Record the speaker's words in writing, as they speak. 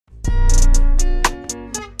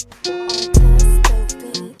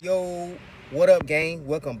Yo, what up, gang?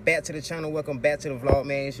 Welcome back to the channel. Welcome back to the vlog,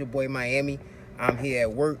 man. It's your boy Miami. I'm here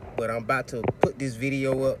at work, but I'm about to put this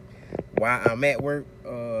video up while I'm at work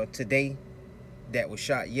today. That was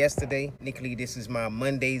shot yesterday. Technically, this is my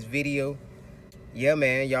Monday's video. Yeah,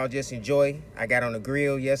 man, y'all just enjoy. I got on the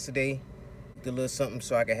grill yesterday, did a little something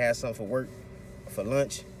so I could have something for work, for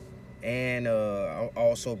lunch. And I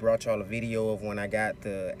also brought y'all a video of when I got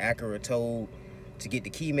the Acura towed to get the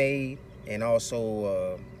key made, and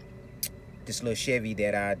also this little Chevy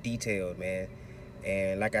that I detailed, man.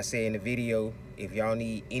 And like I said in the video, if y'all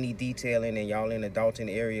need any detailing and y'all in the Dalton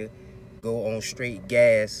area, go on Straight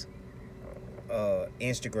Gas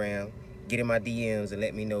Instagram, get in my DMs and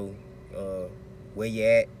let me know where you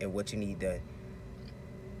at and what you need done.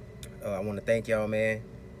 I want to thank y'all, man.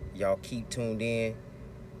 Y'all keep tuned in.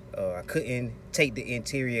 I couldn't take the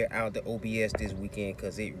interior out the OBS this weekend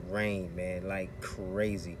because it rained, man, like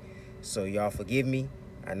crazy. So y'all forgive me.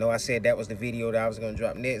 I know I said that was the video that I was gonna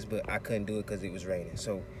drop next, but I couldn't do it because it was raining.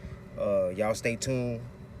 So y'all stay tuned.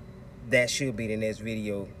 That should be the next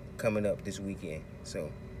video coming up this weekend.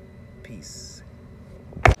 So peace.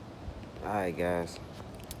 All right, guys,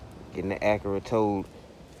 getting the Acura towed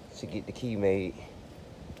to get the key made.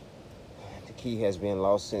 The key has been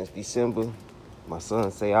lost since December. My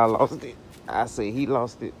son say I lost it. I say he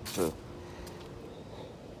lost it. So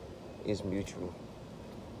it's mutual.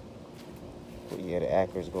 But yeah, the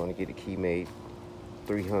Acura's going to get the key made.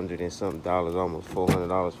 $300 and something, almost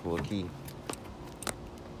 $400 for a key.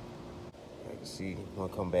 I can see I'm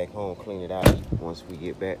gonna come back home, clean it out once we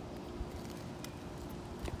get back.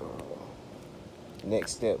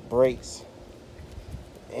 Next step, brakes.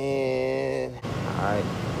 And all right,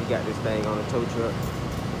 we got this thing on the tow truck.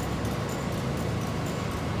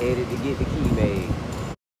 Headed to get the key made.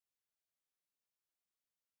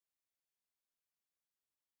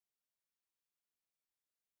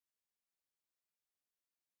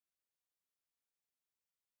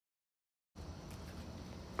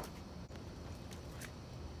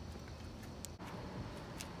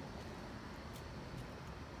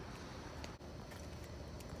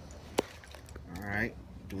 All right,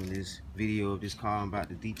 doing this video of this car I'm about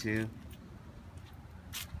to detail.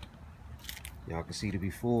 Y'all can see the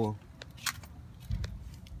before.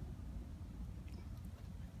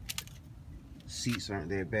 Seats aren't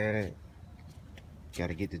that bad. Got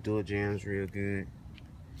to get the door jambs real good.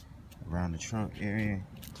 Around the trunk area,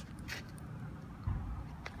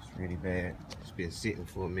 it's really bad. It's been sitting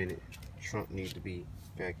for a minute. Trunk needs to be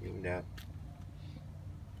vacuumed out.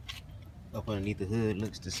 Up underneath the hood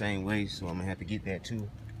looks the same way, so I'm gonna have to get that too.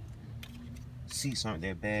 Seats aren't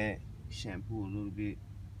that bad. Shampoo a little bit.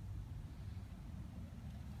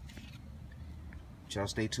 But y'all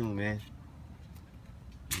stay tuned, man.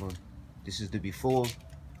 This is the before,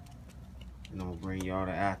 and I'm gonna bring y'all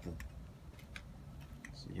the after.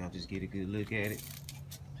 So y'all just get a good look at it.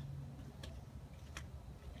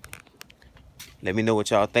 Let me know what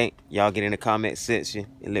y'all think. Y'all get in the comment section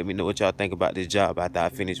and let me know what y'all think about this job after I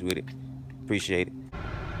finish with it. Appreciate it.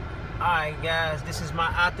 Alright, guys, this is my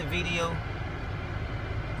after video.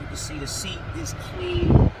 You can see the seat is clean.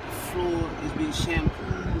 The floor is being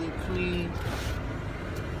shampooed and clean.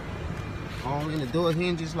 All in the door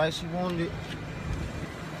hinges like she wanted it.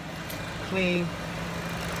 Clean.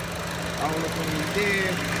 All up underneath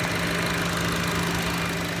there.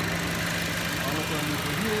 All up underneath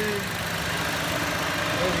the hood.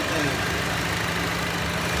 Everything.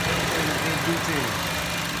 Everything is in detail.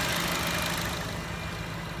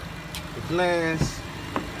 The glass.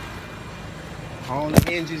 All the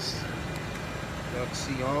hinges. Y'all can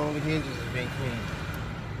see all the hinges have been cleaned.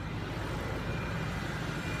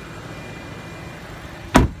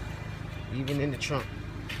 Even in the trunk.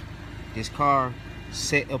 This car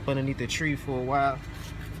sat up underneath the tree for a while.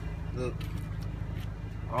 Look,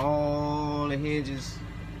 all the hinges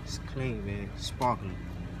is clean, man, sparkling.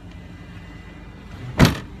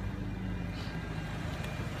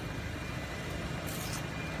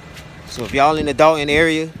 So if y'all in the Dalton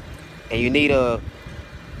area and you need a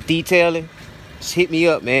detailing, just hit me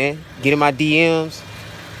up, man. Get in my DMs,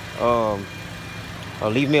 or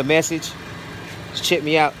leave me a message. Just check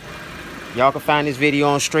me out. Y'all can find this video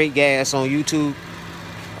on Straight Gas on YouTube.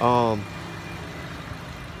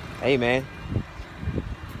 Hey, man.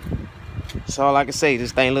 That's all I can say.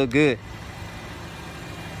 This thing look good.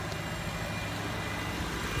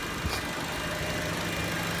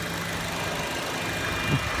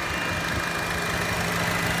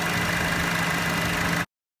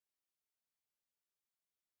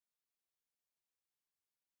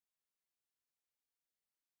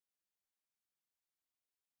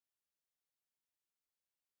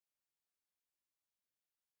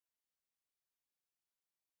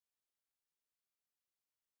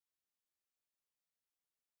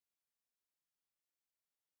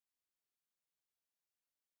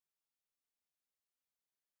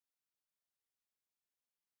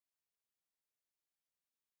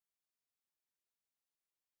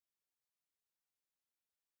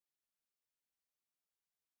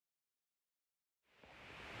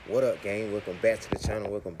 What up, gang? Welcome back to the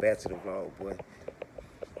channel. Welcome back to the vlog, boy.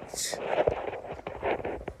 This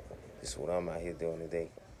is what I'm out here doing today.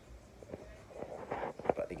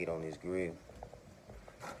 About to get on this grill.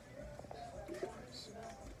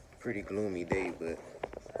 Pretty gloomy day, but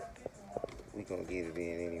we gonna get it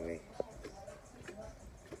in anyway.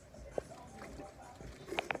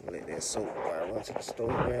 Let that soap while I run to the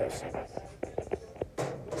store, grab some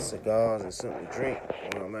cigars and something to drink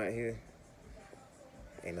while I'm out here,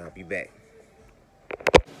 and I'll be back.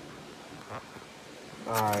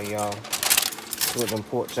 Alright, y'all. What them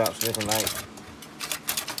pork chops looking like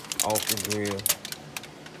off the grill.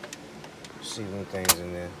 See them things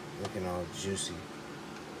in there looking all juicy.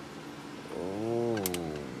 Oh,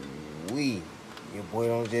 your boy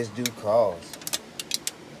don't just do calls.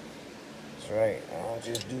 That's right, I don't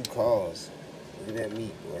just do calls. Look at that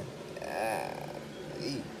meat, boy.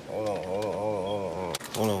 Hold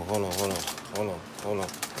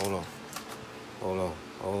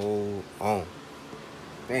on.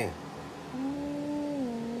 Damn.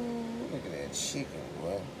 Look at that chicken,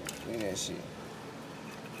 boy. Look at that shit.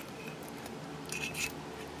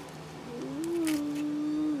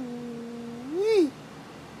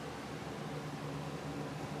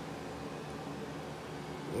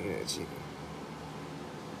 Look at that chicken.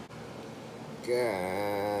 God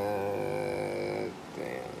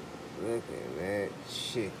damn. Look at that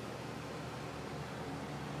chicken.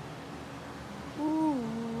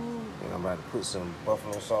 And I'm about to put some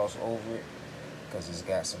buffalo sauce over it because it's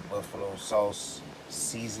got some buffalo sauce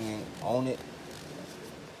seasoning on it.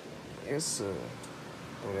 It's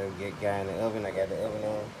whatever get guy in the oven. I got the oven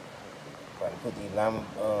on. About to put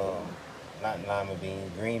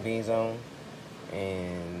these green beans on,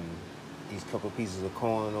 and these couple pieces of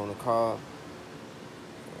corn on the cob.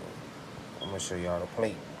 I'm gonna show y'all the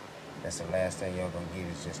plate. That's the last thing y'all gonna get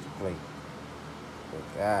is just the plate. But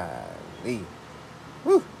golly,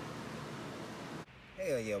 woo!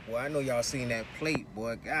 Hell yeah, boy! I know y'all seen that plate,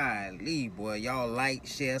 boy. Golly, boy! Y'all like,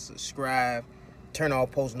 share, subscribe, turn all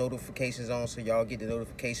post notifications on so y'all get the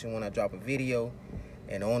notification when I drop a video.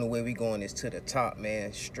 And the only way we going is to the top,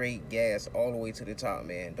 man. Straight gas all the way to the top,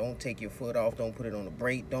 man. Don't take your foot off. Don't put it on the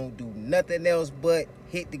brake. Don't do nothing else but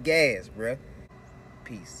hit the gas, bruh.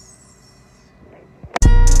 Peace.